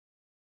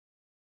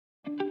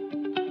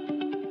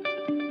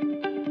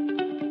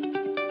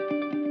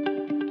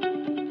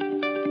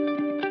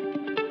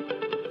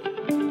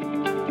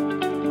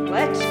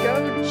Let's go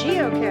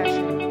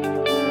geocaching.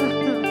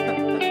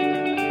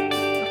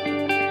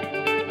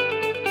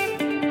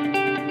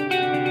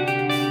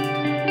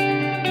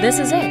 This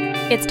is it.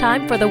 It's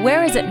time for the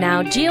Where Is It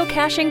Now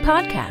Geocaching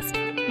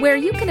podcast, where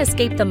you can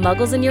escape the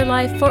muggles in your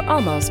life for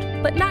almost,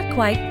 but not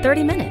quite,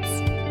 30 minutes.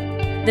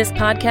 This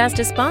podcast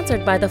is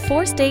sponsored by the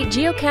 4-State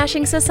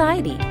Geocaching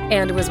Society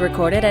and was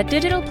recorded at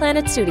Digital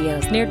Planet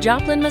Studios near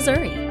Joplin,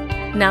 Missouri.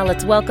 Now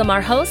let's welcome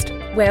our host,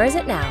 Where Is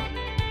It Now?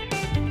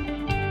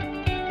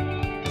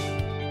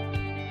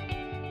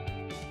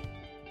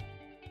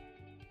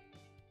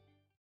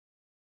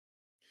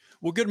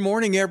 Well, good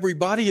morning,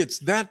 everybody. It's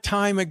that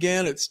time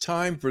again. It's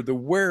time for the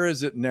Where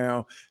Is It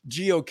Now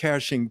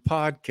Geocaching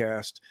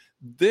podcast.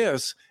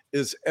 This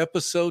is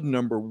episode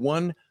number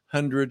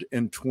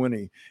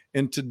 120.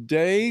 And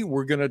today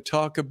we're going to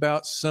talk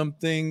about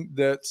something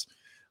that's,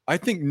 I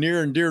think,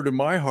 near and dear to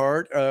my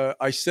heart.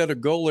 I set a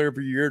goal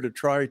every year to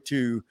try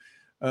to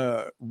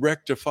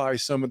rectify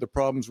some of the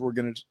problems we're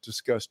going to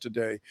discuss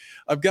today.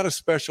 I've got a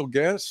special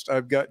guest.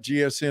 I've got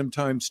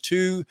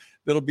GSM2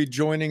 that'll be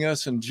joining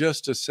us in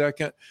just a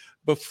second.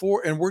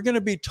 And we're going to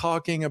be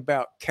talking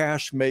about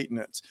cache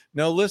maintenance.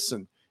 Now,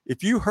 listen,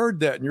 if you heard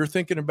that and you're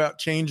thinking about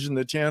changing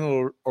the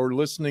channel or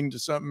listening to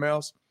something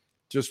else,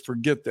 just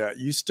forget that.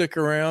 You stick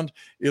around.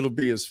 It'll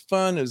be as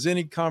fun as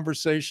any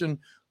conversation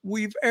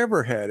we've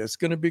ever had. It's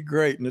going to be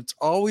great. And it's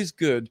always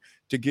good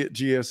to get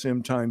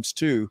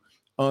GSM2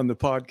 on the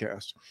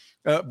podcast.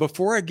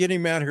 Before I get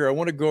him out here, I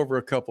want to go over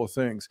a couple of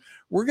things.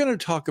 We're going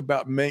to talk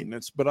about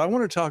maintenance, but I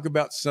want to talk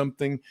about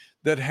something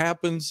that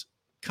happens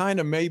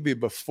kind of maybe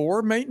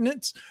before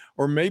maintenance,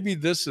 or maybe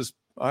this is,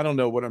 I don't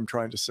know what I'm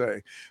trying to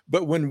say.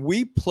 But when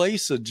we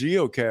place a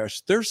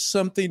geocache, there's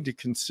something to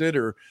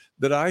consider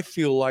that I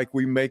feel like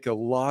we make a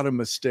lot of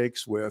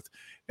mistakes with.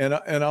 And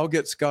I'll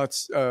get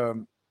Scott's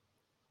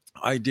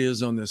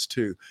ideas on this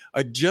too.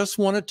 I just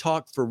want to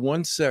talk for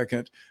 1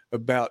 second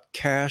about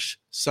cache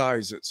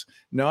sizes.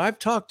 Now, I've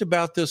talked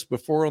about this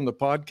before on the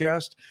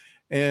podcast,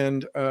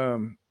 and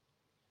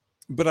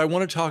but I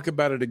want to talk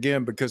about it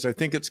again because I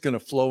think it's going to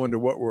flow into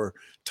what we're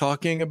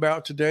talking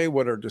about today,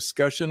 what our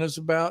discussion is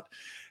about.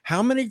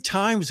 How many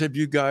times have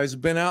you guys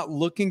been out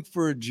looking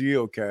for a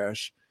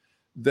geocache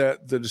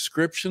that the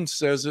description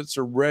says it's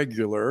a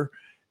regular,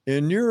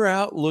 and you're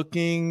out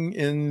looking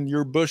and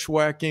you're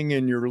bushwhacking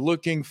and you're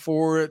looking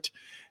for it,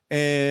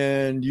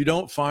 and you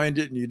don't find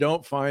it, and you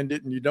don't find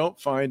it, and you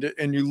don't find it,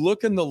 and you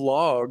look in the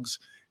logs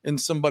and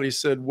somebody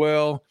said,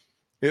 well,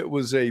 it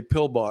was a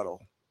pill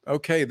bottle.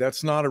 Okay,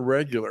 that's not a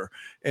regular.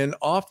 And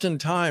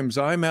oftentimes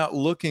I'm out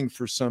looking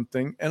for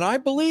something, and I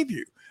believe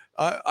you.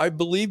 I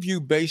believe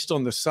you based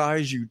on the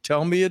size you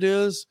tell me it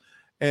is,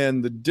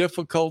 and the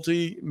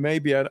difficulty.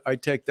 Maybe I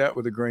take that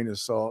with a grain of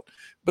salt,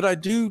 but I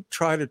do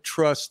try to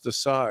trust the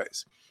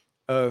size.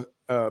 A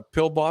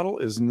pill bottle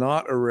is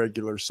not a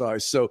regular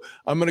size. So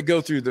I'm going to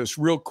go through this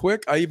real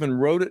quick. I even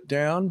wrote it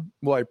down.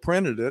 Well, I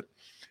printed it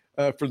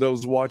for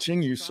those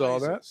watching. You saw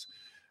that.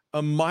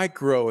 A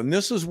micro, and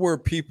this is where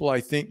people, I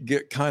think,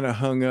 get kind of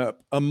hung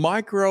up. A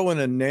micro and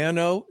a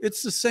nano,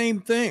 it's the same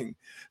thing.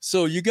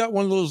 So you got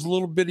one of those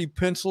little bitty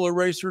pencil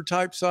eraser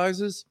type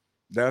sizes,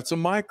 that's a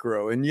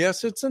micro. And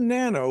yes, it's a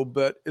nano,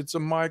 but it's a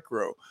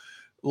micro.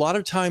 A lot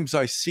of times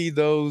I see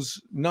those,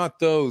 not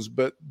those,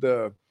 but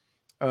the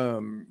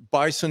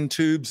bison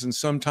tubes and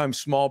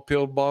sometimes small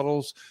pill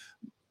bottles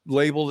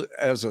labeled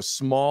as a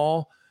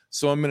small.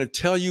 So I'm going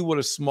to tell you what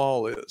a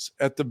small is.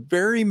 At the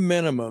very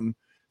minimum,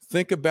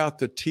 think about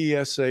the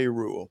TSA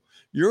rule.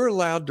 You're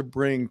allowed to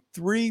bring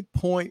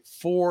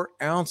 3.4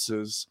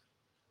 ounces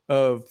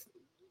of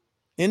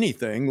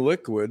anything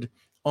liquid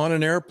on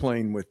an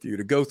airplane with you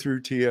to go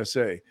through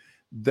TSA.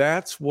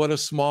 That's what a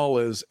small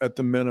is at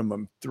the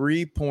minimum,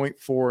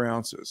 3.4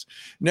 ounces.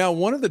 Now,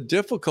 one of the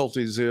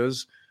difficulties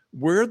is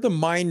we're the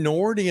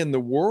minority in the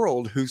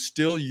world who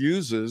still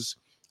uses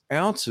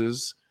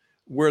ounces,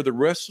 where the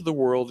rest of the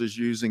world is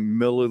using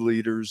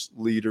milliliters,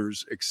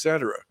 liters,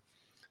 etc.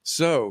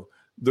 So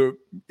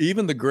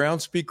even the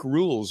ground speak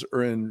rules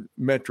are in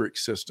metric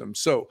systems.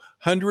 So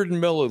 100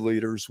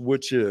 milliliters,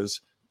 which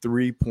is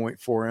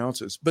 3.4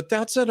 ounces. But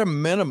that's at a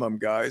minimum,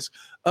 guys,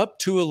 up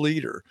to a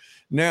liter.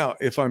 Now,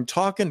 if I'm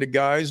talking to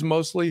guys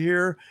mostly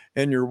here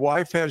and your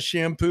wife has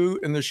shampoo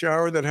in the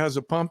shower that has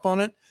a pump on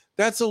it,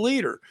 that's a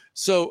liter.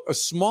 So a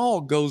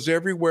small goes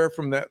everywhere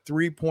from that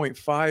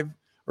 3.5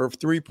 or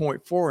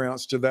 3.4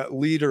 ounce to that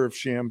liter of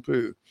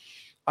shampoo.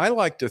 I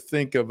like to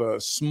think of a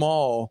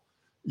small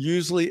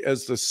usually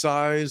as the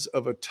size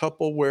of a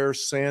Tupperware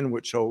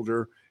sandwich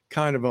holder,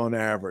 kind of on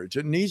average.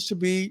 It needs to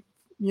be,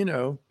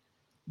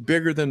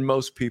 bigger than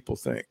most people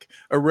think.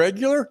 A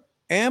regular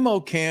ammo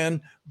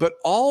can, but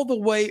all the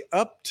way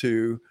up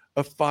to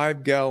a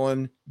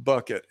 5-gallon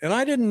bucket. And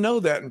I didn't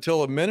know that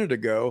until a minute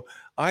ago.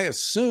 I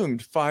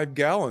assumed 5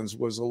 gallons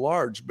was a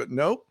large, but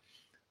nope.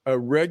 A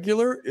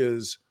regular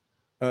is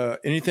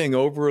anything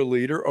over a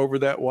liter, over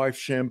that wife's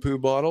shampoo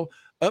bottle,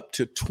 up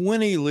to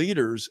 20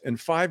 liters, and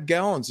 5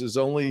 gallons is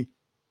only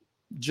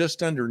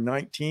just under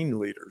 19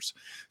 liters.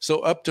 So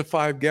up to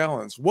 5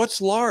 gallons.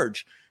 What's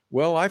large?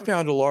 Well, I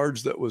found a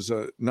large that was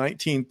a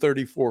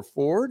 1934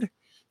 Ford,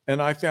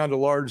 and I found a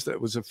large that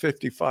was a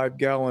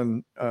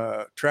 55-gallon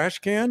trash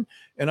can,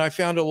 and I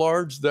found a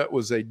large that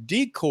was a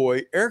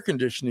decoy air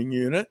conditioning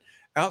unit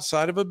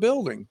outside of a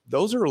building.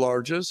 Those are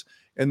larges.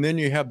 And then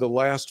you have the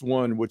last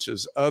one, which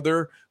is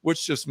other,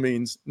 which just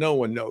means no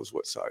one knows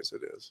what size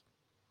it is.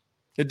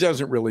 It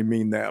doesn't really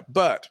mean that.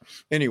 But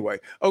anyway,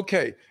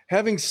 okay,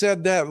 having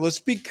said that, let's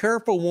be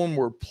careful when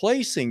we're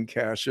placing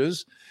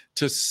caches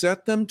to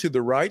set them to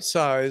the right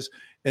size.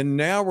 And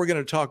now we're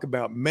going to talk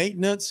about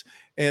maintenance.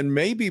 And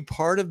maybe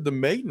part of the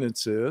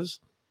maintenance is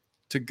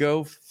to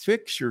go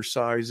fix your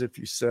size if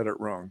you set it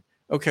wrong.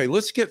 Okay,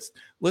 let's get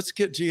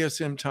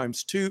GSM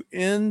times 2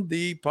 in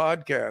the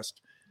podcast.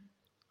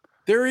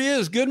 There he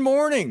is. Good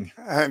morning.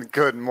 And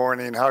good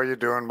morning. How are you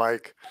doing,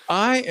 Mike?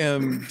 I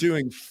am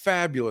doing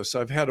fabulous.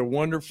 I've had a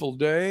wonderful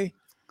day.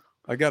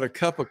 I got a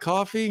cup of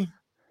coffee.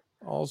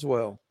 All's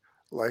well.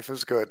 Life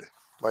is good.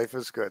 Life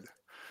is good.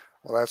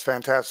 Well, that's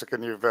fantastic.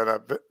 And you've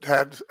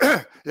had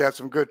you had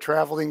some good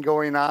traveling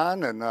going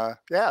on, and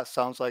yeah,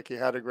 sounds like you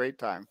had a great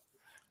time.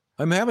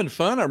 I'm having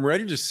fun. I'm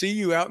ready to see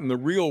you out in the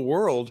real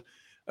world.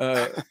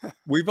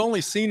 We've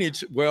only seen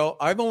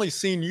I've only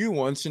seen you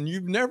once, and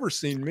you've never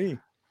seen me.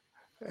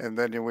 And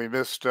then we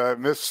missed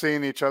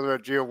seeing each other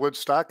at Geo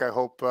Woodstock. I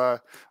hope.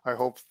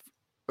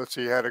 Let's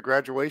see, you had a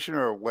graduation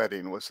or a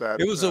wedding? Was that?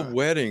 It was a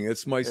wedding.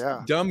 It's my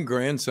dumb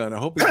grandson. I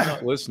hope he's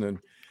not listening.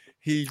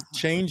 He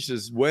changed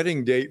his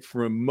wedding date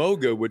from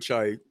Moga, which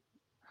I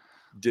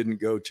didn't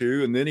go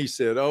to, and then he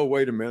said, "Oh,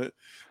 wait a minute,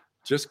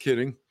 just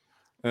kidding.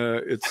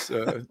 It's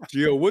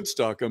Geo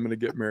Woodstock. I'm going to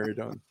get married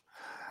on."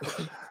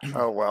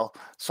 Oh well,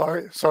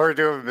 sorry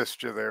to have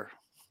missed you there.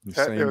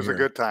 It was a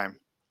good time.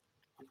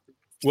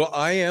 Well,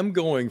 I am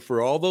going, for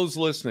all those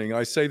listening,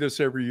 I say this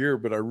every year,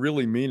 but I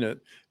really mean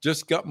it.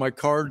 Just got my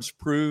cards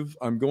proved.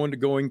 I'm going to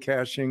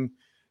Geocaching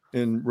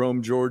in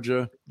Rome,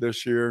 Georgia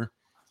this year.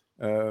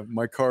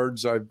 My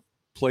cards, I've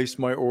placed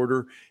my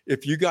order.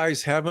 If you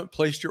guys haven't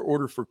placed your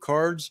order for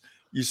cards,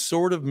 you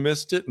sort of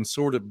missed it and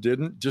sort of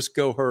didn't. Just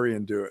go hurry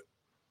and do it.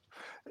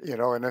 You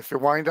know, and if you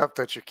wind up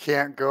that you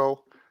can't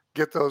go,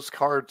 get those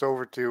cards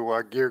over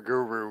to Gear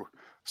Guru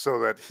so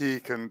that he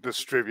can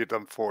distribute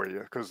them for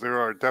you, because there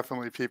are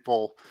definitely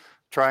people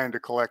trying to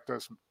collect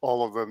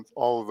all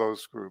of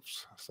those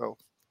groups. So,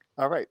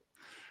 all right.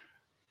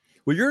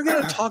 Well, you're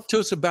going to talk to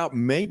us about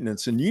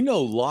maintenance, and you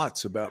know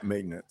lots about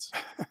maintenance.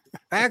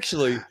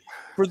 Actually,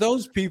 for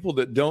those people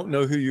that don't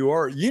know who you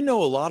are, you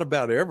know a lot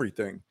about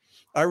everything.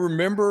 I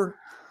remember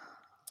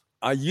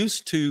I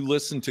used to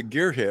listen to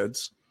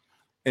Gearheads,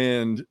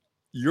 and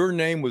your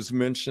name was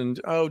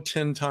mentioned,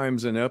 10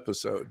 times an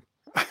episode.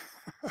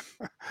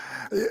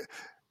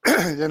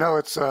 You know,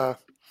 it's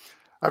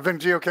I've been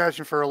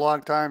geocaching for a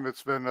long time.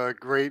 It's been a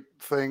great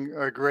thing,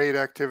 a great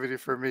activity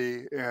for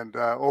me. And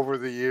over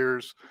the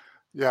years,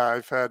 yeah,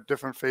 I've had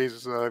different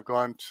phases that I've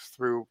gone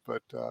through,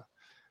 but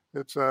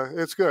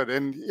it's good.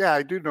 And yeah,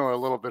 I do know a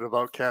little bit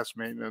about cache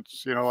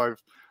maintenance. You know,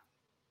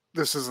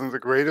 this isn't the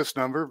greatest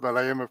number, but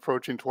I am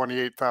approaching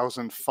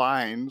 28,000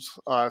 finds.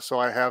 So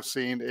I have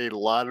seen a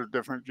lot of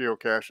different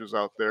geocaches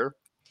out there.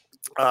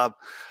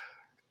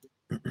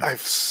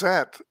 I've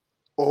set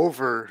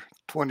over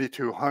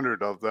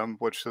 2,200 of them,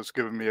 which has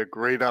given me a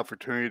great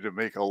opportunity to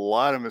make a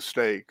lot of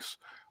mistakes.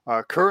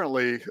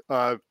 Currently,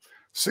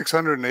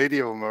 680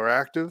 of them are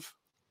active.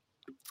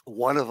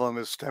 One of them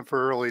is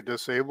temporarily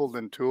disabled,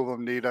 and 2 of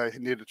them I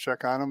need to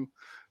check on them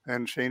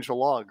and change the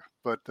log.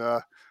 But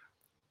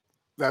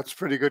that's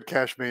pretty good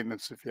cache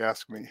maintenance, if you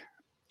ask me.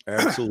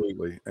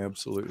 Absolutely,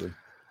 absolutely.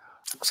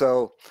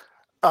 So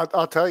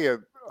I'll tell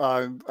you.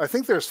 I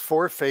think there's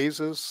 4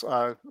 phases,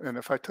 and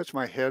if I touch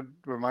my head,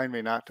 remind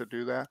me not to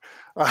do that.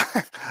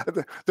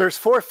 There's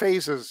 4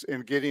 phases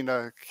in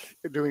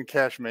doing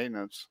cache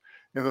maintenance.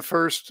 And the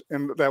first,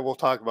 and that we'll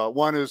talk about,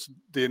 one is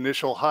the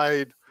initial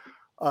hide,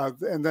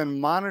 and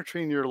then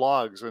monitoring your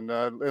logs and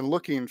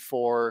looking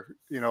for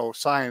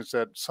signs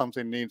that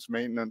something needs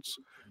maintenance.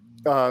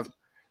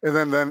 And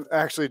then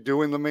actually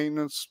doing the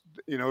maintenance,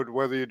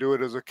 whether you do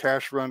it as a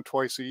cache run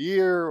twice a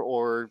year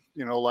or,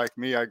 like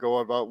me, I go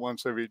about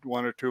once every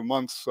 1 or 2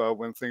 months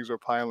when things are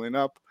piling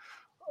up.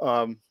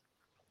 And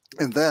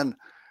then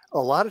a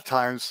lot of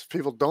times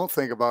people don't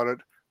think about it,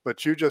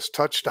 but you just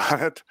touched on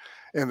it,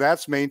 and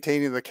that's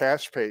maintaining the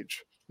cache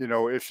page.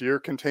 If your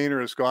container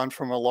has gone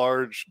from a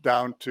large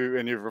down to,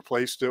 and you've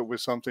replaced it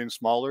with something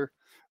smaller,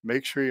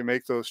 make sure you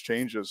make those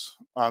changes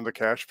on the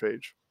cache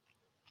page.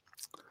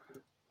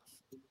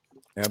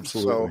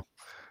 Absolutely.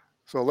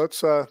 So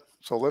let's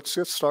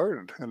get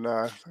started and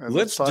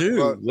let's talk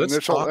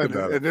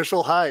about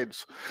initial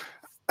hides.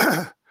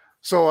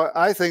 So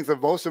I think the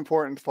most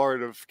important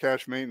part of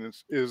cache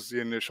maintenance is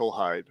the initial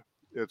hide.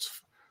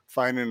 It's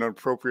finding an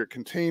appropriate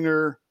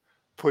container,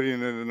 putting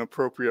it in an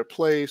appropriate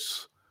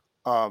place,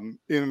 in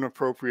an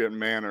appropriate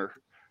manner.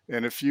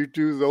 And if you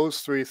do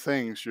those 3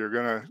 things, you're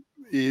gonna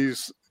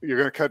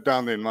cut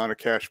down the amount of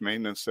cache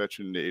maintenance that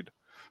you need.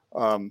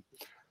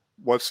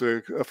 What's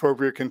the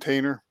appropriate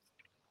container?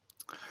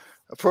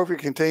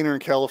 appropriate container in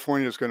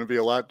California is going to be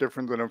a lot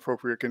different than an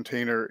appropriate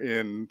container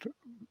in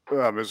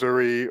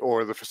Missouri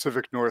or the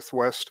Pacific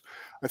Northwest.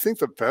 I think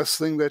the best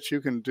thing that you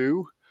can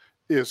do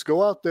is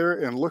go out there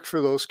and look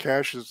for those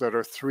caches that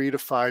are 3 to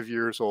 5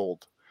 years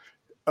old.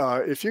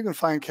 If you can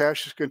find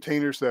cache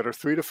containers that are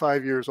 3 to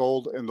 5 years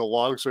old and the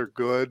logs are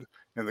good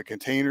and the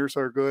containers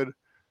are good,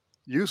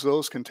 use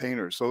those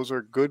containers. Those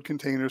are good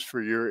containers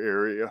for your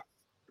area.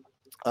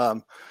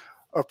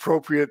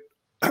 Appropriate,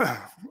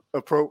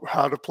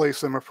 how to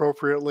place them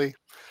appropriately.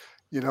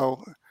 You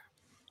know,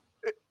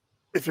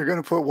 if you're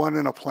going to put one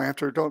in a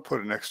planter, don't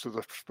put it next to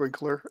the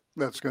sprinkler.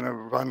 That's going to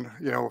run,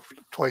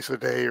 twice a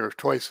day or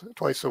twice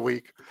a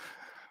week.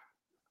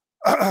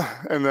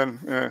 And then,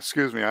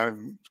 excuse me, I've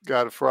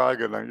got a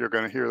frog, and you're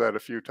going to hear that a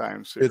few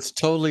times here. It's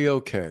totally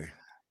okay.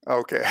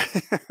 Okay.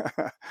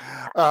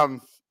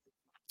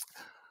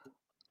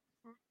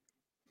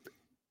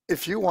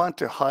 If you want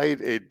to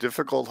hide a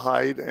difficult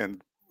hide,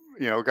 and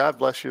God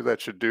bless you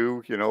that you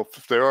do.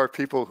 There are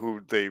people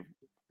who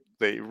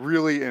they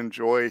really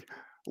enjoy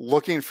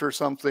looking for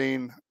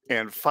something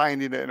and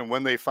finding it, and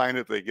when they find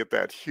it, they get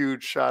that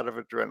huge shot of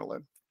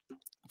adrenaline.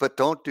 But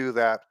don't do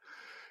that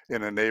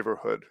in a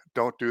neighborhood.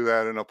 Don't do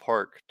that in a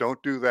park.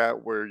 Don't do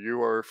that where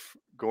you are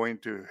going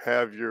to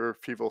have your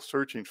people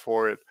searching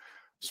for it,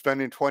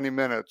 spending 20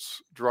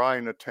 minutes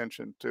drawing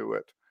attention to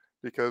it.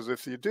 Because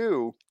if you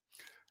do,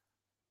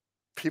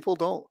 people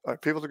are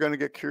going to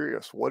get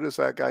curious. What is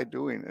that guy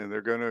doing? And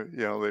they're going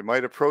to, they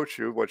might approach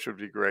you, which would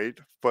be great.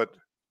 But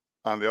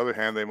on the other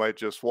hand, they might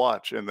just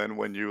watch. And then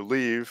when you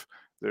leave,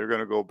 they're going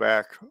to go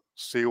back,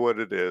 see what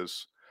it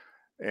is.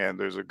 And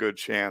there's a good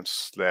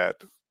chance that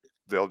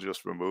they'll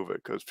just remove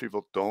it, because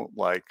people don't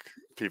like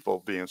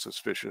people being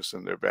suspicious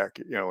in their back,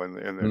 in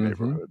their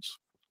neighborhoods.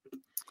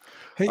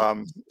 Hey,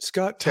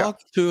 Scott,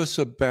 talk to us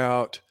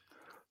about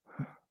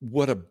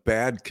what a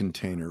bad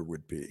container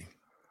would be.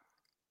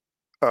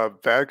 A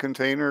bad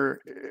container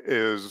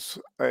is,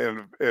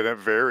 and it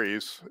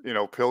varies,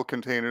 pill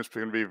containers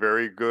can be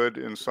very good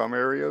in some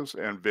areas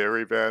and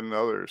very bad in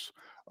others.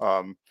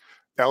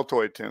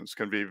 Altoid tins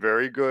can be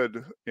very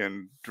good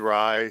in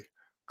dry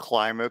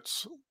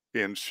climates,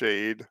 in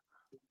shade,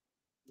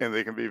 and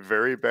they can be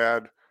very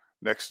bad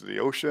next to the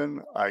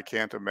ocean. I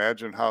can't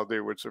imagine how they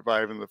would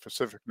survive in the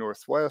Pacific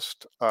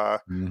Northwest. They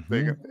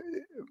can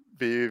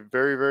be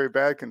very, very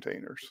bad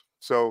containers.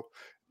 So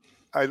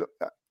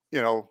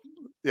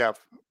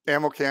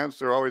ammo cans,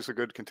 they're always a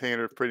good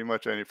container pretty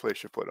much any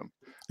place you put them.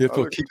 If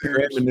it'll keep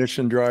your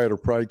ammunition dry, it'll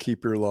probably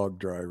keep your log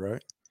dry,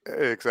 right?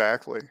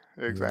 Exactly.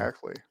 Yeah.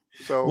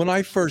 So when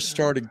I first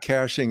started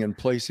caching and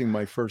placing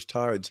my first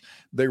hides,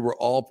 they were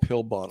all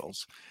pill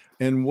bottles.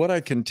 And what I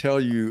can tell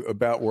you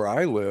about where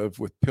I live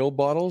with pill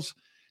bottles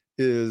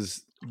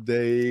is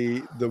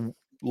the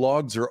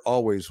logs are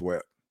always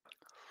wet.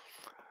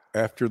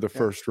 After the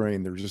first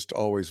rain, they're just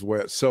always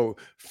wet. So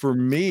for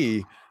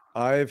me,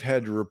 I've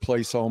had to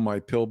replace all my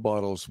pill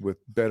bottles with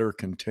better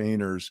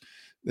containers.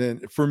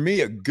 And for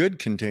me, a good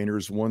container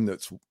is one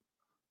that's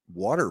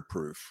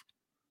waterproof.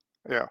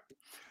 Yeah.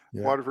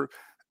 Waterproof.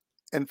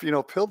 And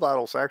pill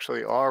bottles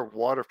actually are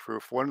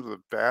waterproof. One of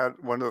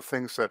the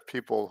things that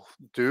people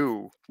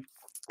do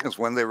is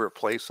when they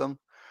replace them,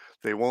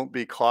 they won't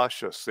be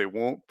cautious. They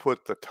won't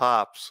put the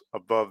tops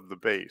above the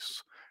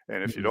base.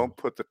 And if you don't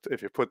put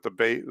if you put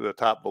the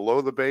top below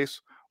the base,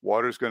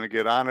 water's going to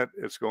get on it.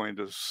 It's going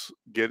to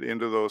get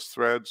into those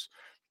threads.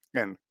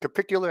 And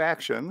capitular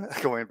action,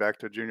 going back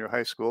to junior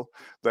high school,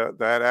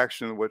 that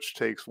action which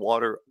takes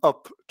water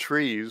up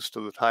trees to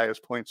the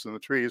highest points in the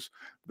trees,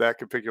 that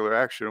capitular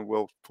action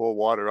will pull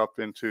water up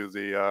into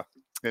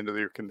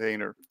your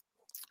container.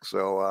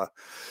 So,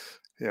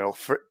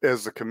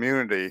 as the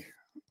community,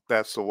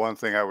 that's the one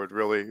thing I would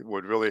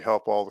really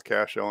help all the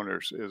cache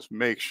owners is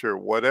make sure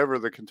whatever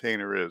the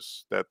container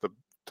is, that the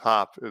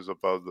top is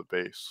above the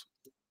base.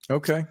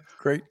 Okay,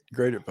 great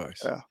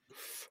advice. Yeah.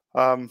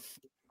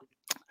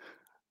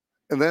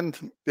 And then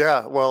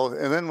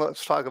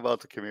let's talk about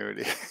the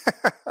community.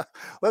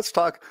 Let's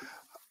talk.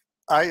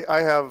 I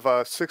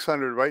have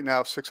 600 right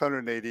now,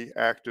 680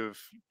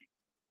 active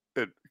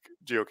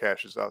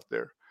geocaches out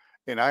there,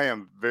 and I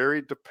am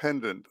very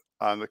dependent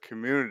on the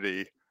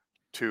community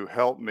to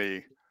help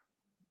me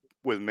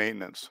with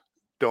maintenance.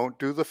 Don't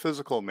do the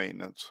physical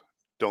maintenance.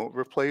 Don't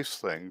replace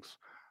things.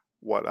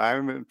 What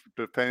I'm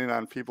depending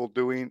on people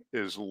doing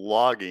is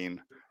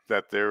logging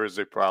that there is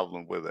a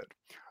problem with it.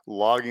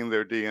 Logging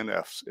their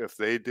DNFs. If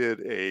they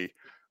did a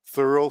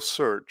thorough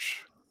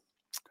search,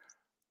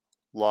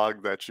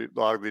 log the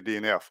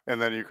DNF,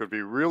 and then you could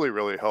be really,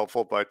 really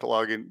helpful by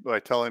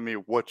telling me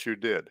what you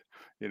did.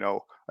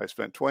 I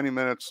spent 20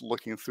 minutes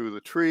looking through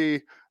the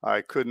tree.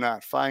 I could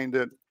not find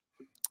it,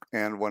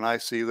 and when I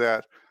see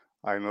that,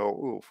 I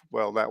know,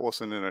 that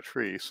wasn't in a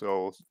tree.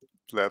 So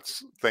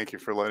thank you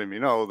for letting me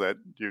know that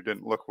you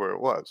didn't look where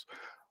it was.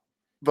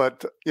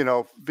 But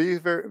be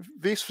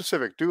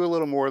specific. Do a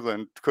little more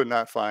than could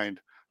not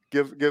find.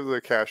 Give the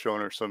cache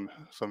owner some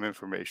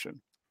information.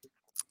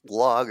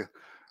 Log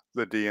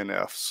the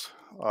DNFs.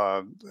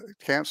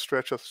 Can't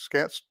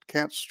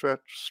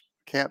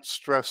can't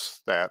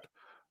stress that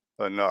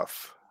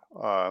enough.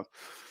 Uh,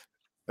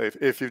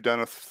 if you've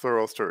done a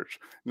thorough search.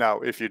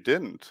 Now, if you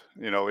didn't,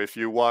 if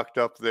you walked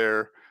up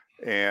there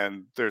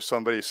and there's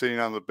somebody sitting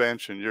on the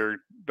bench and you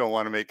don't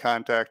want to make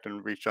contact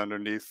and reach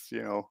underneath,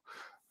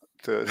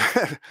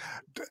 to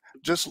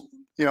just,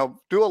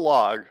 do a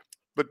log,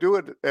 but do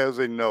it as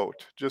a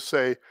note. Just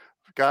say,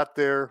 got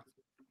there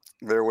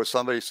was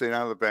somebody sitting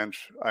on the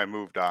bench, I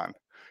moved on.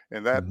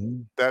 And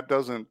Mhm. that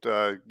doesn't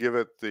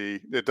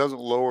it doesn't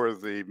lower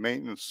the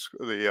maintenance,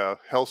 the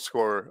health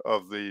score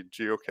of the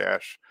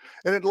geocache,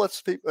 and it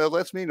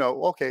lets me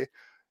know, okay,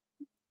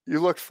 you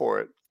looked for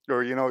it,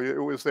 or it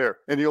was there,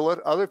 and you let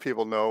other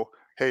people know,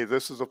 hey,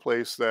 this is a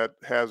place that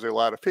has a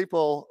lot of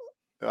people,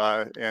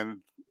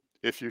 and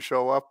if you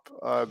show up,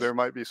 there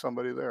might be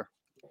somebody there.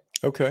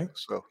 Okay.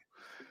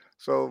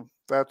 So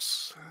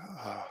that's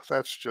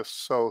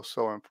just so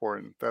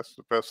important. That's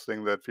the best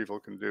thing that people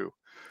can do.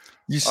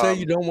 You say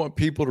you Um, don't want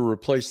people to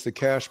replace the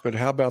cache, but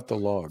how about the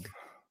log,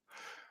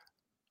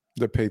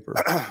 the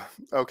paper?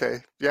 okay,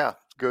 yeah,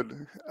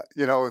 good.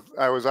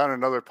 I was on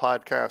another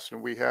podcast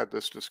and we had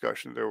this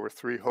discussion. There were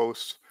three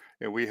hosts,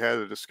 and we had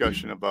a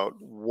discussion about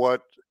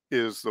what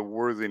is the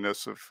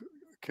worthiness of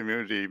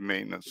community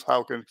maintenance.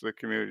 How can the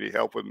community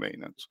help with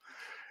maintenance?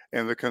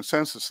 And the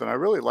consensus, and I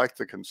really liked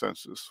the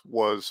consensus,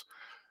 was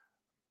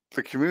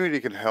the community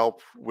can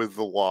help with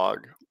the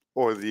log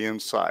or the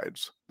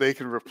insides. They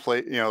can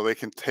replace, they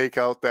can take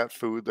out that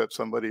food that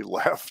somebody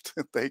left.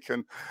 They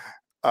can,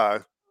 uh,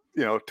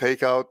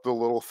 take out the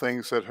little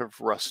things that have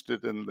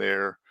rusted in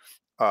there.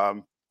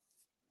 Um,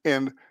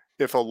 and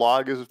if a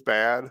log is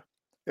bad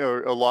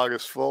or a log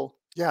is full,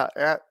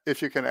 yeah,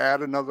 if you can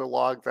add another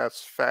log,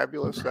 that's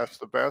fabulous. That's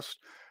the best.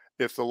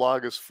 If the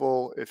log is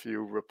full, if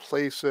you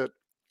replace it,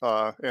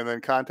 and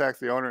then contact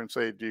the owner and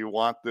say, do you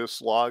want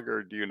this log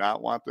or do you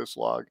not want this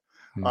log?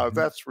 Mhm.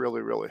 That's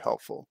really, really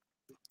helpful.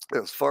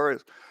 As far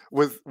as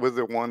with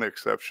the one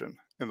exception,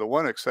 and the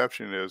one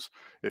exception is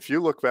if you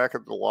look back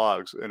at the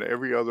logs and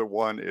every other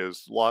one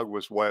is log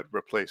was wet,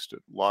 replaced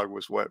it, log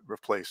was wet,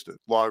 replaced it,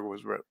 log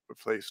was wet,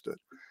 replaced it.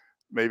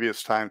 Maybe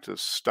it's time to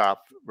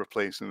stop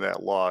replacing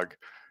that log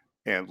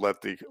and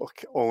let the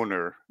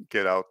owner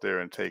get out there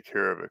and take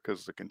care of it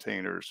because the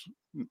container's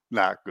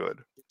not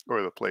good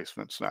or the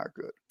placement's not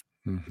good.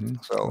 Mhm.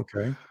 So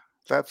Okay.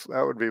 that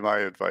would be my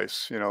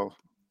advice.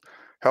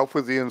 Help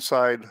with the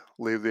inside,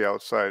 leave the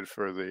outside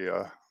for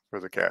the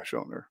cache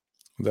owner.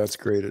 That's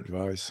great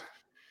advice.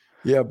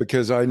 Yeah,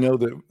 because I know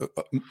that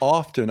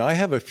often I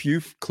have a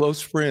few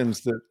close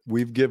friends that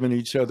we've given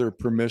each other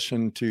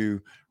permission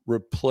to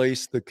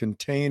replace the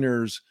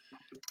containers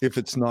if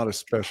it's not a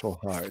special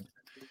hide.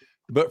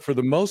 But for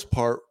the most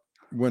part,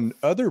 when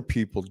other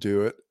people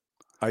do it,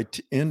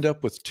 end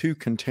up with 2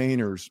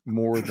 containers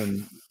more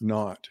than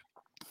not.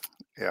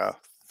 Yeah,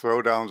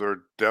 throwdowns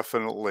are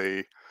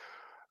definitely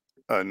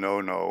a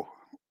no-no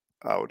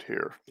out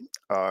here.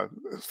 Uh,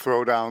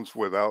 throwdowns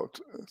without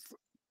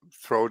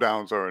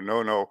throwdowns are a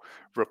no-no.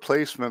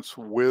 Replacements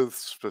with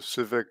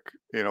specific,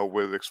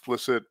 with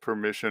explicit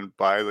permission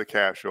by the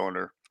cache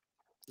owner,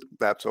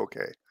 that's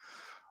okay.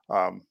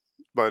 Um,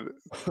 but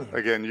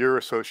again, you're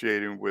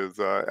associating with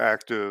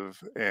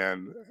active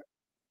and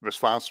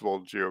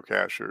responsible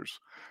geocachers.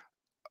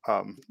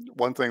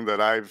 One thing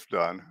that I've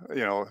done,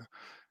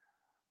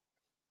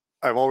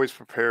 I've always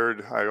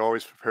prepared. I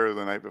always prepare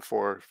the night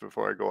before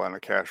I go on a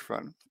cache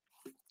run.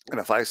 And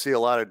if I see a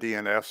lot of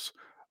DNFs,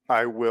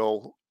 I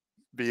will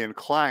be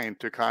inclined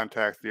to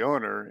contact the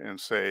owner and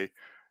say,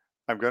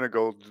 I'm going to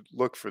go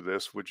look for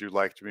this. Would you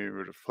like me to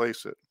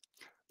replace it?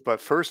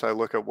 But first, I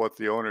look at what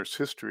the owner's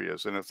history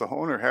is. And if the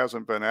owner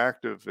hasn't been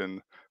active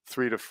in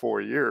 3 to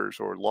 4 years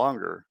or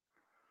longer,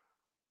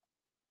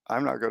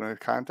 I'm not going to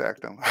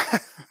contact them.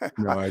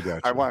 No, I, I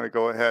got I you. want to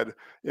go ahead.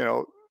 You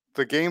know,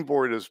 the game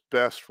board is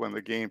best when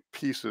the game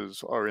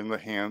pieces are in the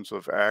hands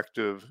of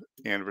active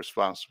and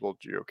responsible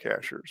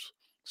geocachers.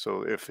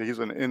 So if he's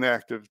an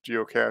inactive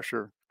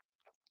geocacher,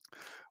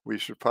 we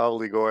should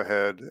probably go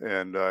ahead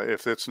and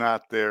if it's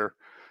not there,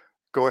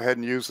 go ahead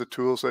and use the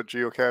tools that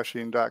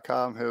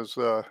geocaching.com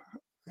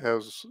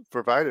has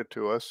provided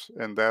to us,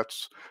 and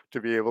that's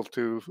to be able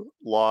to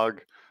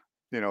log,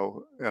 and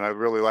I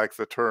really like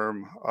the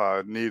term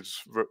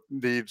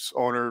needs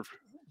owner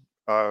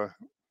uh,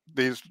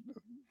 needs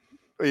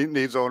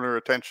needs owner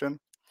attention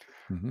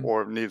Mhm.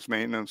 or needs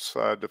maintenance,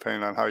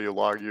 depending on how you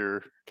log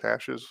your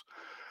caches.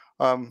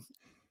 Um,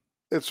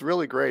 it's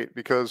really great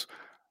because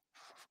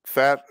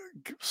that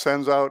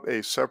sends out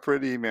a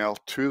separate email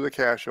to the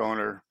cache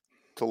owner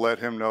to let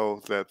him know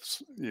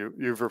that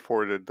you've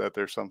reported that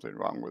there's something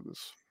wrong with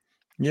this.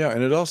 Yeah,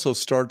 and it also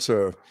starts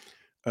a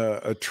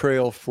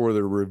trail for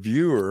the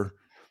reviewer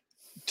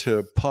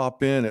to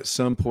pop in at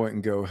some point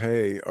and go,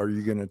 "Hey, are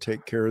you gonna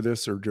take care of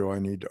this, or do I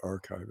need to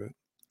archive it?"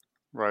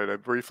 Right. I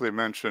briefly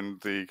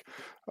mentioned the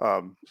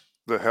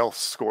health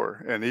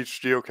score, and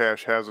each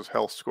geocache has its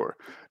health score.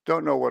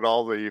 Don't know what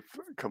all the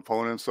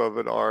components of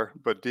it are,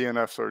 but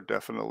DNFs are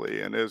definitely.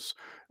 And as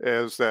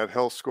that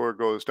health score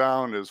goes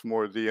down, as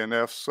more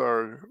DNFs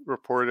are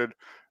reported,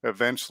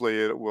 eventually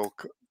it will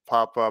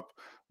pop up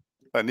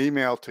an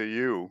email to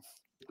you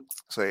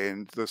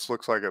saying this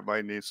looks like it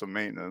might need some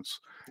maintenance,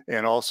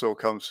 and also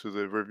comes to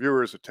the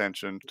reviewer's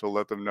attention to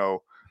let them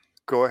know,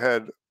 go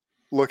ahead,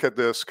 look at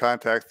this,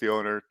 contact the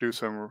owner, do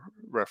some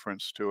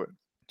reference to it.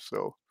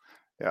 So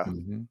yeah,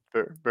 Mhm.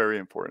 very, very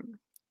important.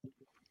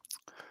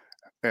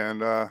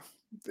 And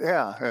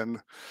yeah,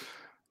 and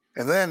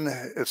then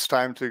it's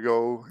time to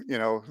go,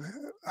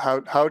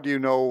 how do you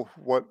know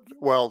what?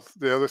 Well,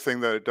 the other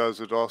thing that it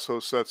does, it also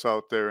sets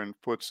out there and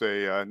puts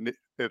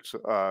it's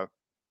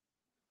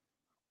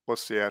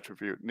what's the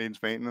attribute?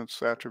 Needs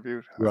maintenance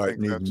attribute. I Right, think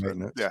need that's it.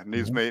 maintenance. Yeah,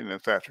 needs Mhm.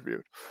 maintenance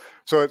attribute.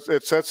 So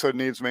it sets a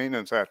needs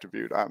maintenance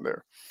attribute on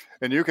there,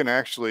 and you can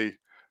actually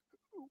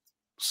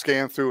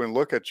scan through and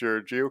look at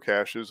your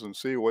geocaches and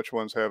see which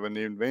ones have a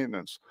need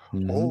maintenance.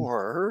 Mhm.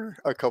 Or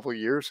a couple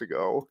years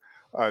ago,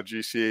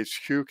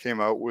 GCHQ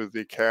came out with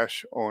the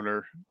cache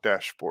owner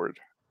dashboard.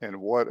 And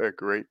what a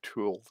great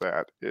tool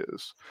that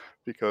is,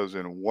 because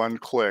in one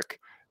click,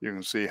 you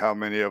can see how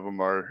many of them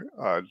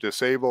are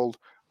disabled,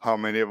 how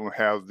many of them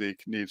have the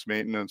needs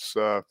maintenance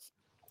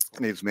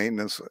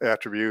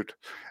attribute,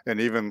 and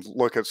even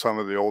look at some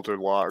of the older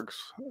logs,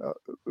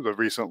 the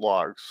recent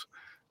logs.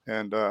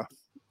 And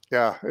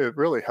yeah, it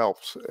really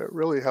helps. It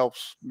really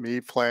helps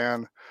me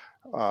plan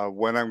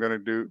when I'm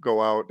going to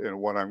go out and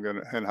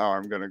and how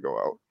I'm going to go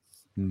out.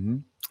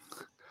 Mhm.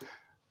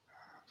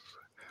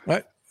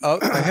 I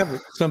I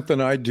have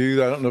something I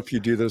do. I don't know if you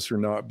do this or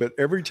not, but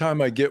every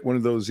time I get one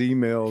of those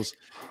emails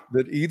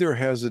that either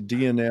has a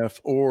DNF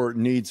or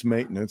needs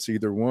maintenance,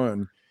 either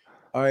one,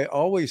 I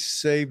always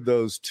save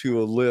those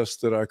to a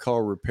list that I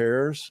call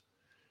repairs.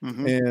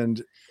 Hmm.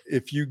 And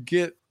if you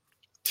get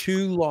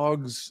 2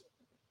 logs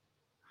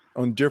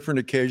on different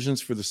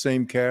occasions for the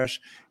same cache,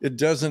 it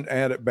doesn't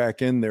add it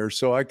back in there.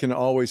 So I can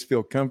always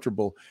feel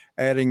comfortable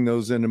adding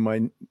those into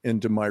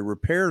my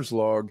repairs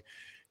log.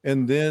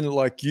 And then,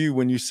 like you,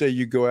 when you say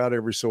you go out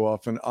every so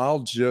often, I'll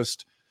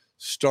just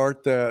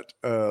start that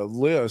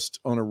list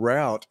on a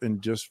route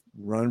and just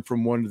run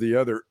from one to the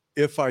other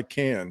if I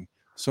can.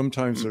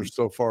 Sometimes they're Hmm.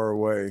 so far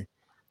away,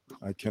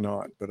 I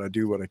cannot, but I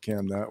do what I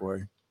can that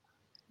way.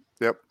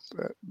 Yep,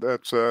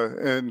 that's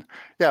and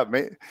yeah,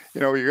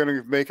 you're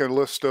going to make a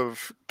list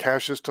of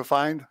caches to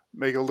find,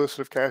 make a list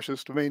of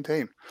caches to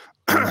maintain.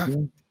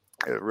 Mhm.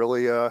 It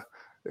really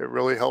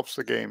helps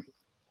the game.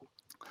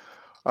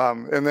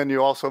 And then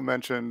you also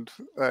mentioned,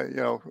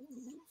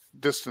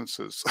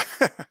 distances.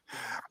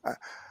 I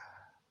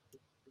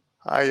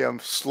I am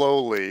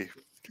slowly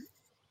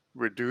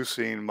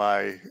reducing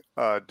my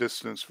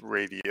distance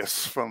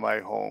radius from my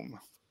home.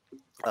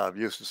 I've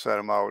used to set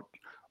them out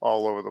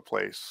all over the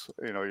place.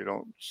 You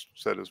don't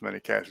set as many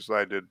caches as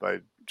I did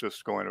by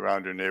just going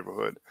around your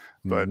neighborhood.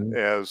 But Mhm.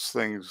 as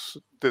things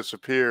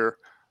disappear,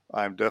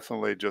 I'm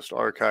definitely just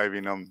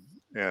archiving them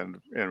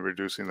and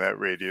reducing that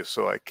radius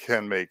so I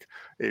can make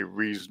a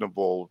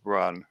reasonable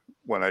run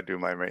when I do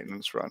my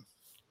maintenance run.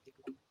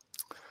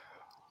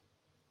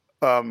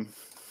 Um,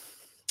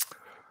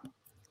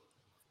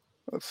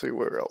 let's see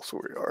where else we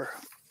are.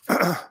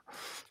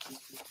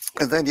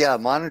 And then, yeah,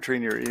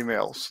 monitoring your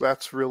emails.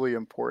 That's really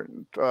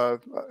important.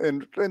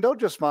 And don't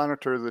just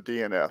monitor the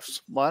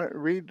DNFs.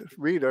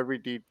 Read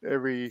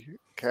every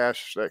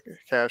cache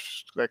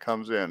that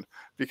comes in,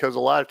 because a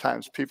lot of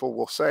times people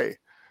will say,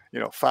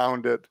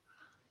 found it,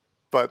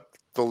 but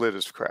the lid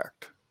is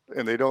cracked,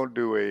 and they don't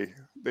do a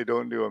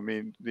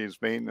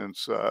needs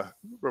maintenance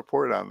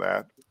report on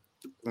that.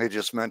 They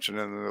just mention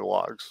it in the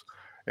logs,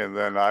 and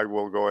then I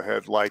will go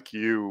ahead, like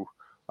you.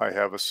 I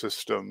have a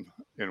system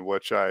in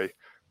which I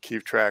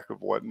keep track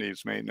of what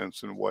needs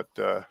maintenance and what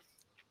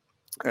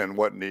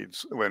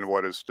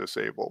what is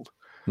disabled,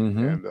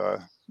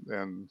 Mhm.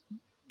 and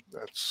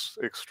that's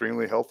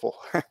extremely helpful.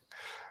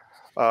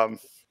 um,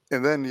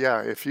 and then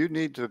yeah, if you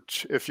need to,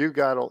 if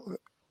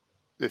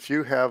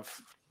you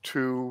have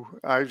two,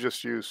 I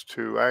just use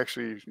two. I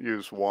actually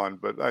use one,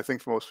 but I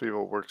think for most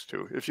people it works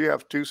two. If you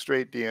have two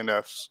straight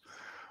DNFs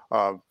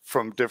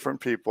from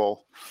different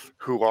people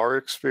who are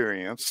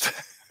experienced,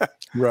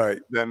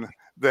 Right. then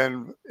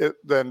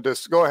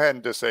just go ahead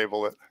and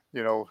disable it.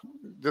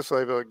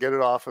 Disable it, get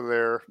it off of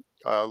there.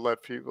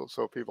 Let people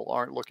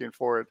aren't looking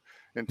for it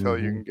until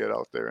you Mhm. can get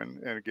out there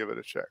and give it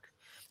a check.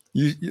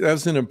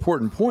 That's an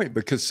important point,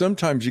 because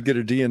sometimes you get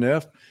a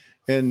DNF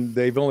and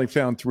they've only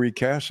found 3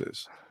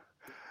 caches.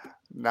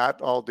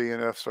 Not all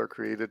DNFs are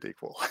created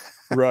equal.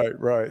 Right,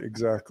 right,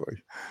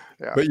 exactly.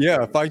 Yeah, But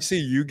yeah, if I see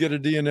you get a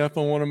DNF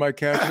on one of my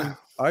caches,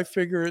 I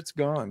figure it's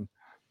gone.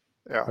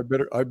 yeah.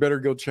 I better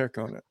go check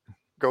on it.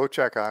 Go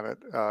check on it.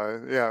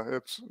 Yeah,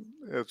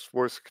 it's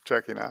worth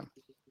checking on.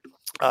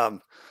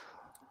 Um,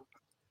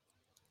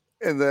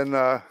 and then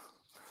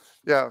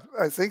yeah,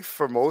 I think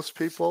for most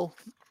people,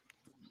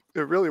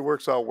 it really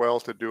works out well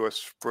to do a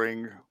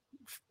spring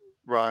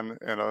run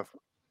and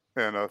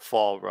a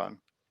fall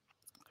run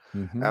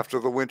Mhm. after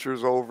the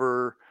winter's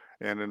over,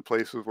 and in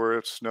places where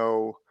it's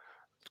snow.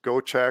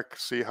 Go check,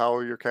 see how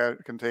your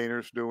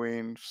container's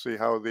doing, see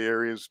how the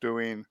area's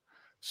doing.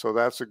 So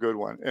that's a good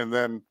one. And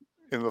then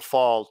in the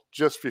fall,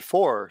 just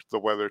before the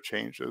weather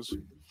changes,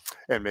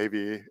 and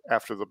maybe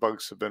after the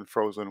bugs have been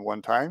frozen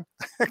one time,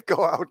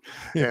 go out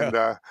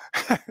Yeah.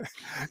 and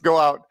go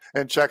out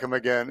and check them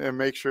again and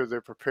make sure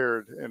they're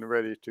prepared and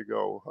ready to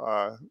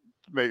go.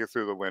 Make it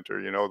through the winter.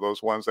 You know,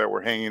 those ones that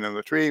were hanging in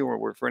the tree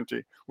were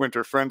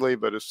winter friendly,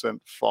 but it's since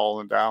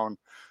fallen down,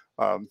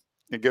 and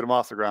get them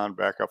off the ground,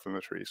 back up in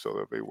the tree, so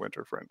they'll be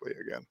winter friendly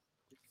again.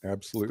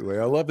 Absolutely.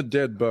 I love a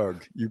dead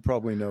bug. You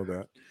probably know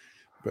that,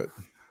 but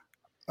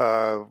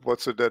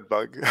What's a dead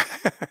bug?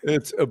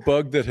 it's a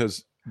bug that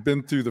has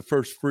been through the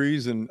first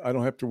freeze, and I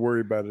don't have to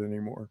worry about it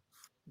anymore.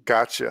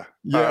 Gotcha.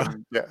 Yeah.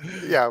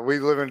 Yeah. We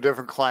live in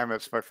different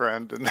climates, my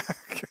friend,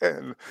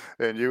 and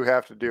you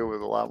have to deal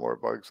with a lot more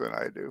bugs than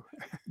I do.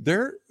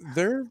 They're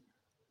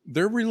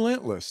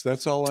relentless.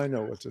 That's all I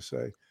know what to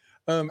say.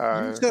 You've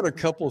got a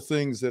couple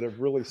things that have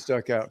really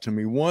stuck out to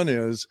me. One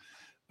is,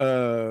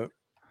 don't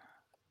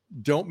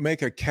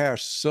make a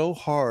cache so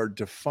hard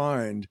to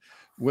find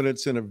when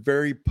it's in a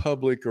very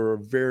public or a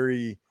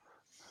very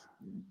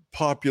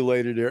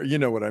populated area. You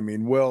know what I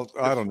mean? Well,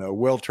 I don't know,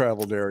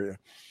 well-traveled area.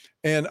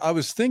 And I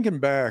was thinking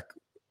back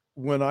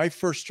when I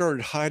first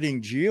started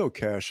hiding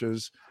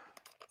geocaches,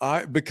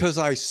 because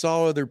I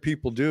saw other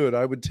people do it,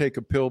 I would take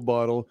a pill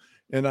bottle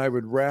and I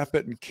would wrap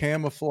it in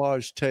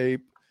camouflage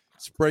tape,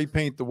 spray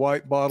paint the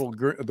white bottle,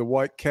 the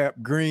white cap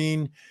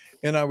green,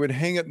 and I would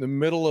hang it in the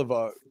middle of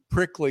a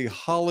prickly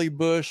holly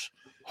bush,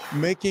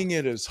 making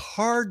it as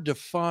hard to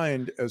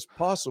find as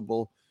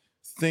possible,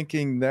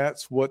 thinking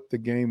that's what the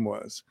game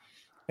was.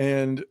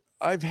 And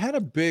I've had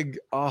a big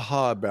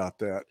aha about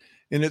that.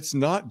 And it's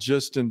not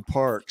just in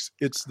parks.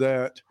 It's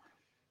that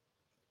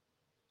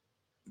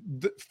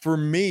for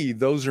me,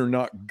 those are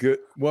not good.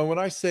 Well, when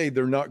I say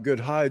they're not good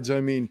hides, I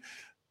mean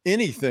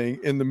anything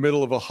in the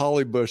middle of a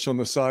holly bush on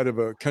the side of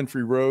a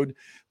country road.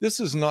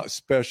 This is not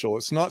special.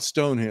 It's not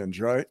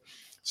Stonehenge, right?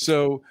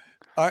 So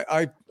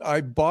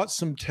I bought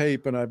some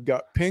tape, and I've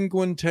got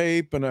penguin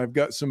tape, and I've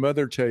got some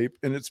other tape,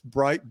 and it's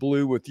bright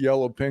blue with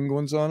yellow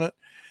penguins on it,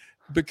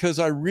 because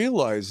I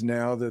realize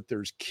now that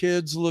there's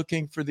kids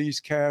looking for these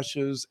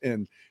caches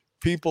and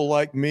people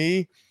like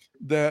me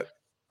that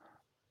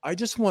I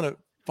just want to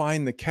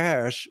find the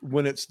cache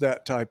when it's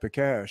that type of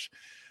cache.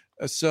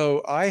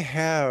 So I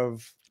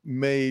have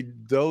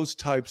made those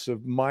types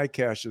of my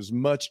caches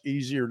much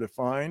easier to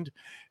find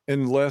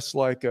and less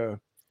like a,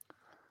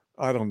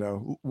 I don't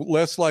know,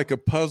 less like a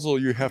puzzle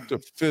you have to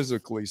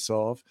physically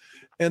solve.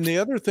 And the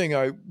other thing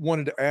I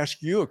wanted to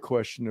ask you a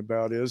question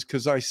about is,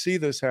 because I see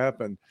this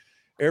happen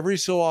every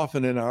so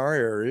often in our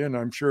area, and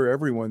I'm sure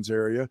everyone's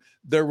area,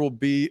 there will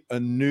be a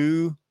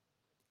new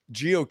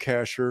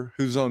geocacher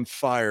who's on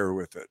fire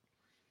with it.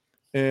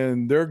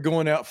 And they're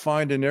going out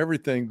finding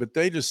everything, but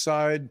they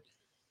decide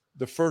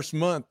the first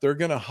month they're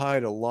going to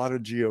hide a lot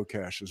of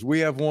geocaches. We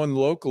have one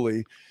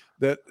locally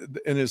that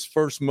in his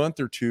first month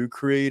or two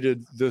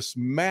created this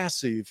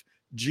massive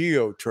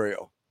geo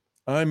trail.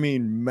 I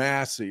mean,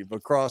 massive,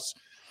 across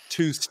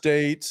 2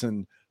 states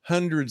and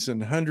hundreds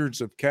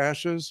of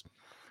caches.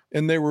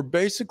 And they were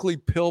basically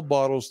pill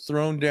bottles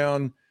thrown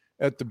down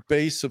at the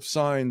base of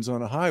signs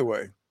on a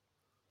highway,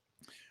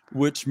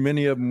 which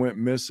many of them went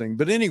missing.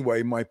 But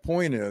anyway, my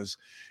point is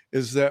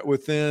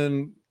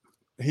that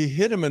he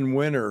hit them in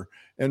winter,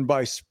 and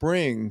by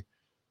spring,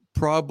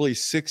 probably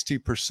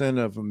 60%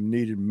 of them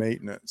needed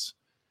maintenance,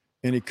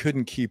 and he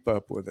couldn't keep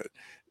up with it.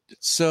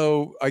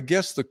 So I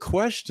guess the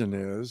question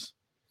is,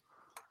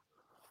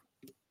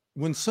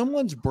 when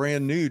someone's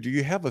brand new, do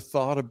you have a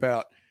thought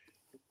about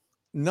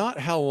not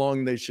how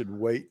long they should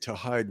wait to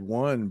hide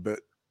one, but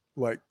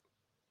like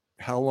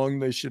how long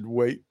they should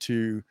wait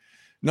to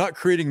not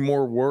creating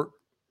more work,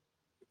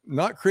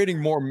 not creating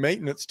more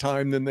maintenance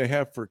time than they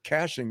have for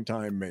caching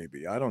time,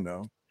 maybe? I don't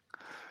know.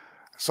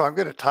 So I'm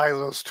going to tie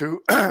those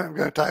two. I'm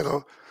going to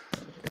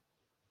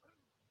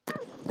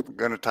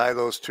tie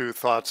those two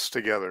thoughts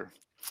together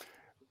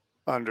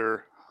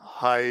under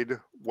hide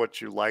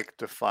what you like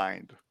to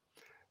find.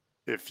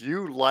 If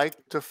you like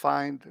to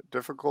find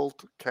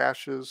difficult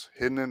caches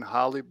hidden in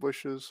holly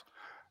bushes,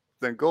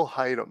 then go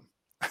hide them.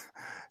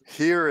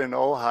 Here in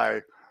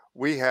Ojai,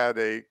 we had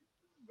a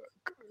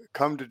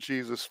come to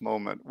Jesus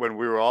moment when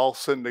we were all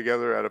sitting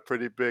together at a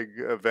pretty big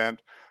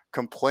event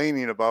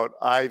complaining about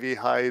ivy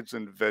hides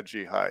and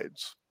veggie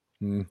hides.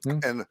 Mm-hmm.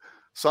 And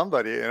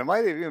somebody, and it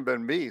might have even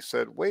been me,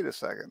 said, wait a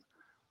second,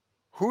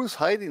 who's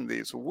hiding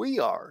these? We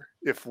are.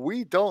 If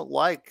we don't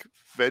like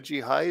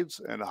veggie hides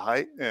and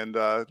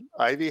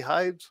ivy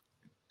hides,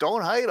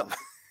 don't hide them.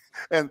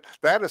 And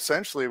that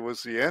essentially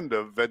was the end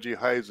of veggie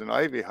hides and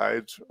ivy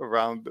hides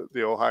around the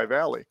Ojai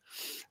Valley.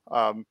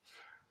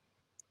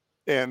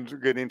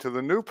 And getting to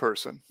the new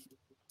person.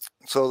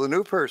 So the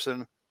new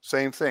person,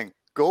 same thing.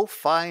 Go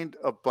find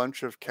a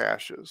bunch of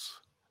caches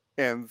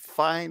and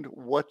find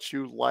what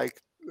you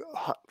like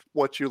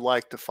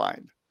to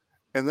find,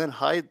 and then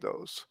hide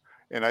those.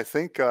 And I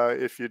think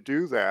if you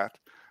do that,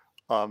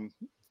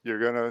 you're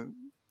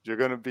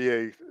gonna be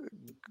a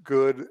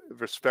good,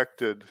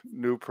 respected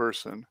new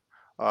person.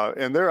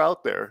 And they're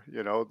out there.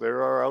 You know,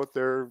 there are out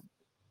there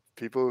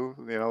people,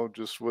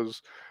 just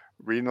was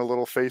reading a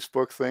little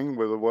Facebook thing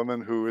with a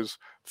woman who is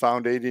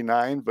found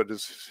 89 but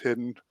is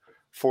hidden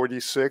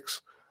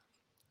 46,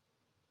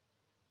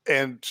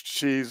 and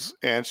she's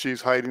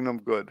hiding them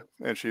good,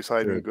 and she's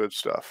hiding good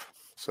stuff.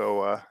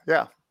 So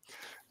yeah.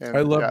 And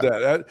I love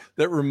that.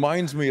 That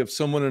reminds me of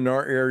someone in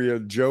our area,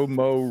 Joe,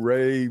 Mo,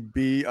 Ray,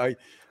 B. I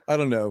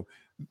don't know.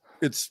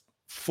 It's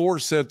 4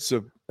 sets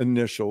of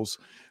initials,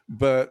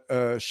 but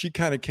she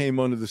kind of came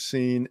onto the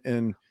scene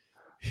and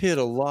hit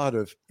a lot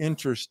of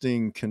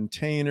interesting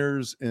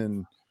containers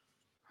and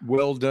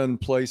well done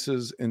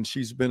places. And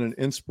she's been an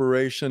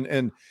inspiration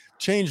and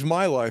changed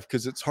my life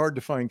because it's hard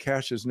to find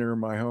caches near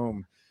my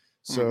home.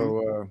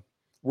 So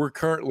we're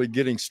currently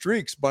getting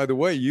streaks. By the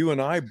way, you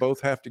and I both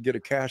have to get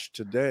a cache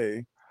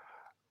today.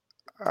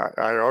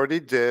 I already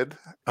did,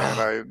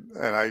 and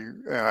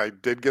I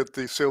did get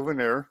the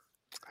souvenir,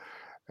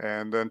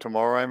 and then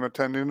tomorrow I'm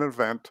attending an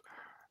event,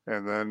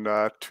 and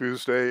then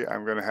Tuesday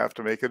I'm going to have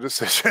to make a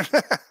decision.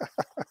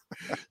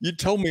 You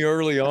told me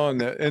early on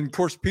that, and of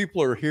course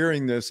people are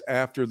hearing this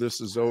after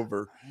this is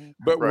over,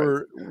 but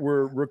Right.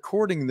 we're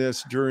recording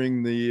this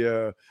during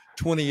the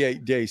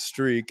 28-day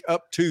streak,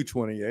 up to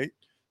 28,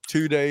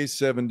 2 days,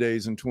 7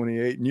 days, and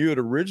 28. And you had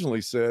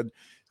originally said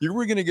you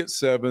were going to get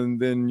 7,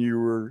 then you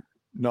were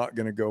not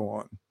going to go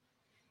on.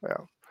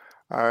 Yeah.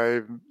 I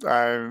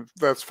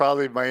that's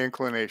probably my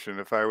inclination.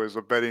 If I was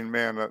a betting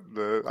man,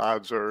 the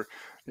odds are,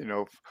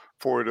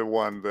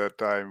 4-1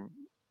 that I'm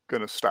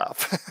going to stop.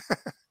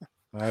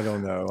 I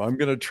don't know. I'm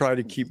going to try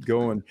to keep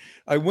going.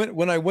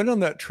 When I went on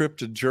that trip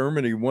to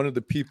Germany, one of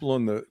the people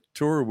on the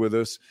tour with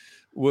us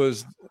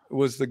was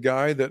the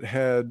guy that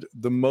had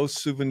the most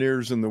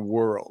souvenirs in the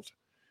world.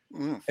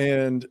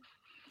 And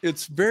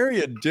it's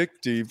very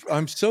addictive.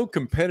 I'm so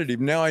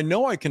competitive. Now I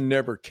know I can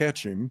never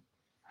catch him,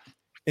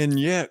 and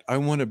yet I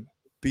want to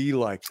be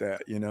like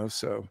that,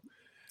 so.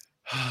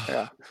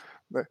 Yeah.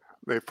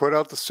 They put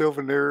out the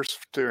souvenirs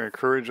to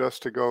encourage us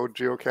to go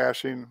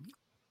geocaching.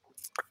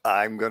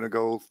 I'm going to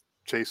go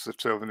chase the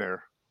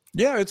souvenir.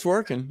 Yeah, it's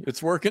working.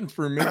 It's working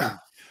for me.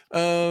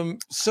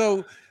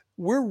 So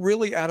we're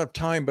really out of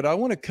time, but I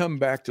want to come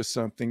back to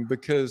something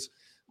because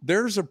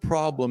there's a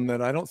problem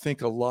that I don't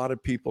think a lot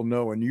of people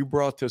know. And you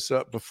brought this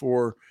up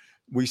before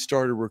we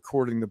started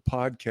recording the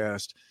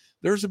podcast.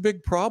 There's a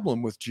big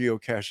problem with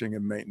geocaching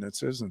and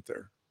maintenance, isn't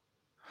there?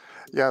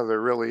 Yeah, there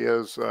really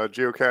is.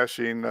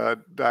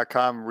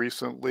 Geocaching.com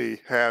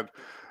recently had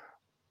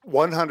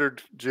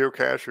 100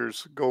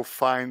 geocachers go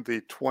find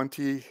the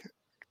 20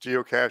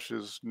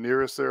 geocaches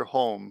nearest their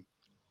home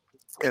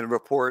and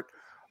report,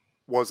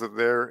 was it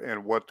there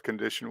and what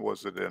condition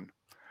was it in.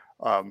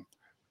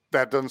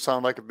 That doesn't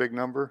sound like a big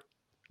number.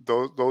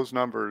 Those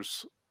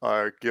numbers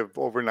give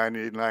over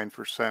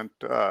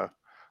 99%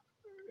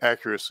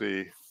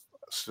 accuracy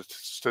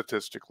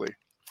statistically.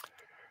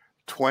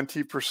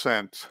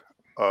 20%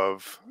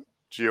 of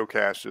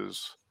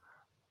geocaches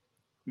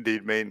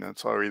need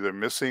maintenance, are either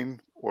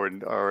missing or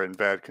are in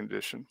bad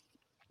condition.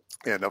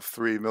 And of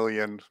 3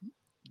 million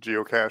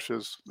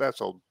geocaches,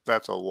 that's a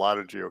lot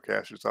of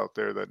geocaches out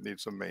there that need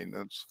some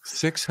maintenance.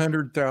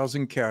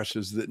 600,000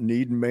 caches that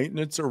need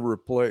maintenance or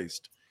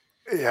replaced.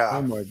 Yeah.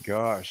 Oh my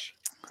gosh.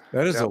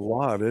 That is a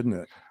lot, isn't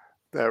it?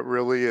 That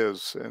really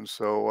is. And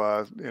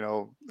so,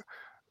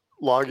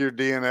 log your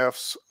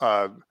DNFs.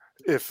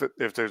 If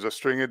there's a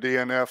string of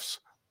DNFs,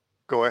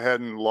 go ahead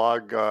and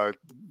log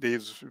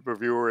needs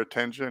reviewer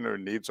attention or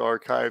needs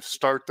archive.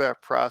 Start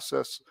that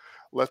process.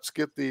 Let's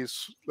get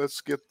these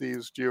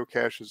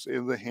geocaches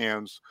in the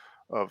hands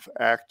of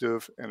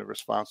active and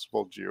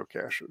responsible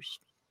geocachers.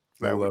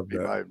 That would be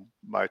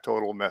my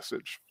total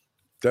message.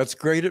 That's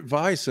great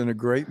advice and a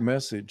great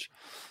message.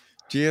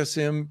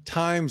 GSM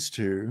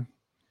 ×2.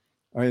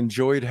 I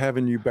enjoyed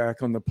having you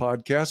back on the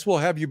podcast. We'll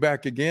have you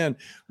back again.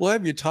 We'll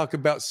have you talk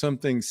about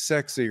something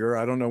sexier.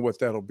 I don't know what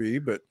that'll be,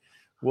 but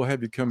we'll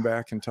have you come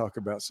back and talk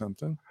about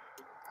something.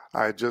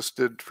 I just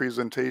did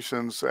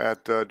presentations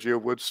at Geo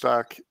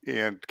Woodstock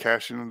and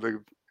Caching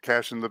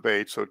the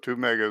Bait, so 2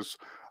 megas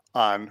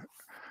on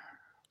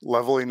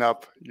leveling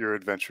up your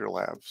adventure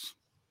labs.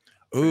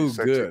 Oh,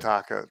 good. We'll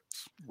talk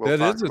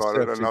about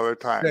it another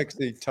time.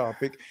 Sexy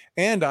topic.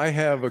 And I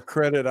have a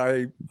credit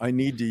I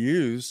need to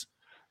use.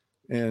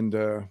 And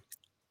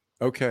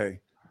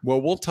okay.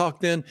 Well, we'll talk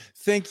then.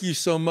 Thank you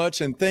so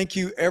much. And thank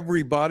you,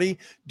 everybody.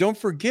 Don't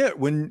forget,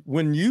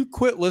 when you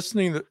quit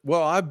listening,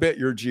 well, I bet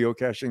you're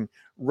geocaching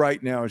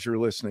right now as you're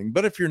listening.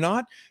 But if you're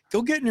not,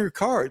 go get in your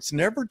car. It's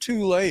never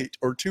too late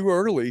or too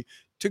early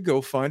to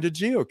go find a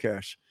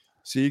geocache.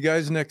 See you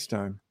guys next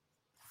time.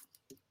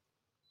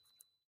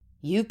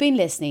 You've been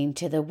listening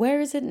to the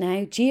Where Is It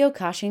Now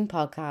Geocaching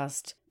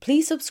podcast.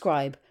 Please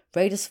subscribe,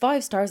 rate us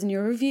 5 stars in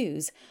your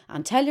reviews,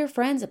 and tell your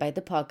friends about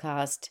the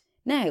podcast.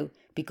 Now,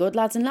 be good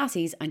lads and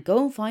lassies and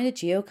go and find a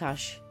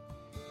geocache.